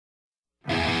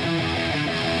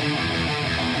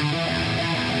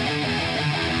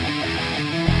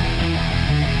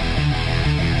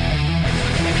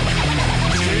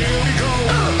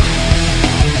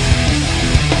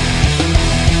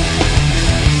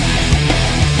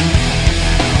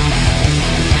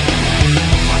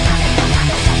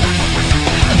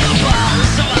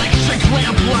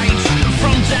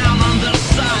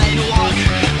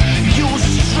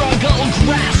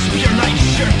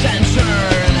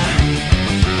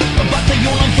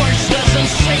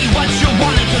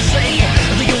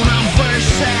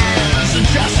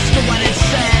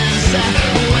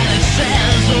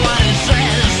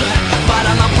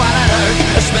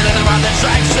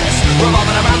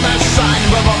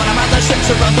the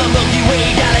center of the Milky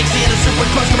Way galaxy in a super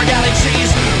cluster of galaxies.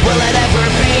 Will it ever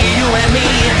be you and me?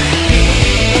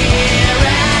 Here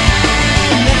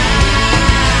and now.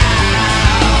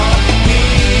 Here and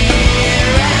now.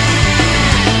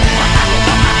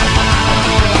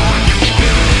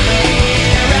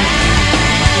 Here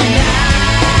and now.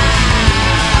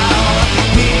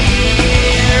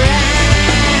 Here and now.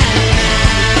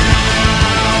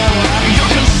 Your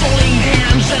consoling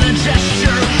hands and a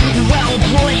gesture, well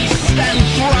placed and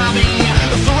throbbing,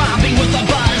 throbbing with the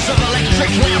buzz of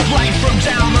electric lamplight from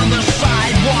down on the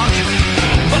sidewalk.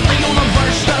 But the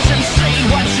universe doesn't say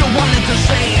what you want it to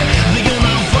say. The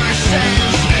universe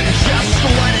says just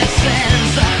what it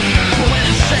says, when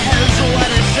it says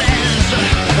what it says.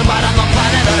 But on the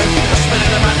planet Earth,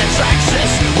 spinning around its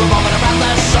axis, revolving around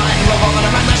the sun, revolving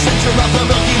around the center of the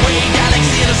Milky Way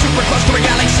galaxy in a super cluster of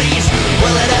galaxies.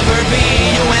 Will it ever be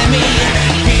you and me?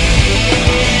 Here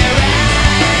and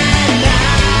now. Here and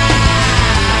now.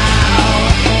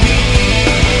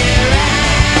 Here and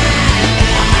now.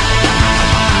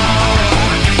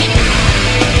 Here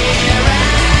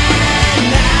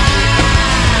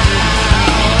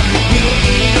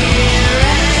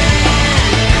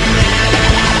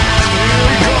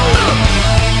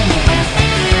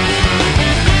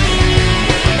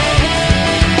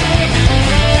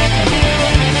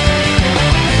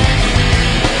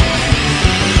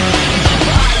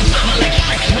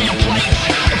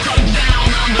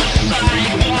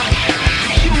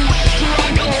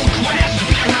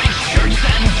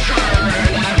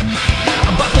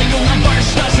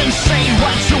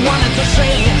wanted to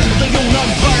say, the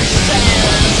universe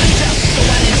says just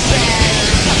what it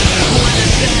says, what it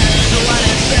says, what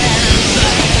it says.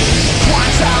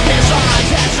 Quantum mesons,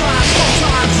 hadrons,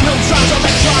 photons, neutrons,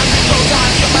 electrons,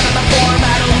 protons, combine the form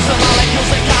atoms of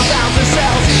molecules and compounds and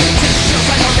cells. Tissues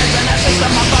like organs and a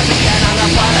system of body and on the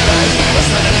planet Earth,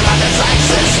 spinning around its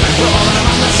axis, revolving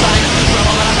around the sun,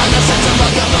 revolving around the center of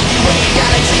the Milky Way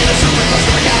galaxy in a super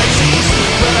cluster of galaxies.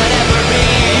 Will it ever be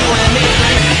you and me?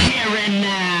 Here and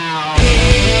now.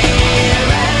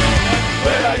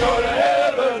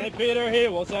 Peter, he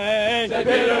will say, St.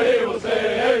 Peter, he will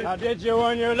say, how did you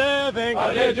earn your living?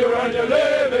 how did you earn your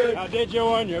living? How did you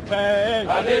earn your pay?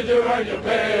 How did you earn your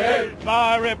pay?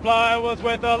 My reply was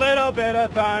with a little bit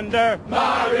of thunder.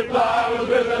 My reply was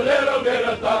with a little bit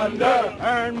of thunder.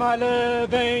 Earn my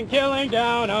living killing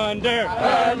down under.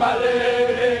 Earn my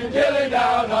living killing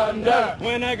down under.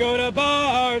 When I go to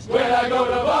bars, When I go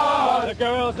to bars, the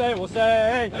girls they will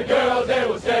say, the girls they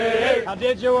will say, how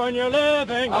did you earn your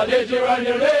living? how did you earn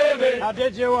your living? How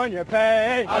did you earn your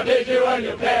pay? How did you earn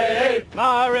your pay?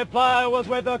 My reply was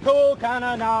with a cool kind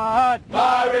of nod.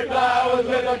 My reply was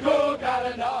with a cool kind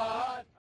of nod.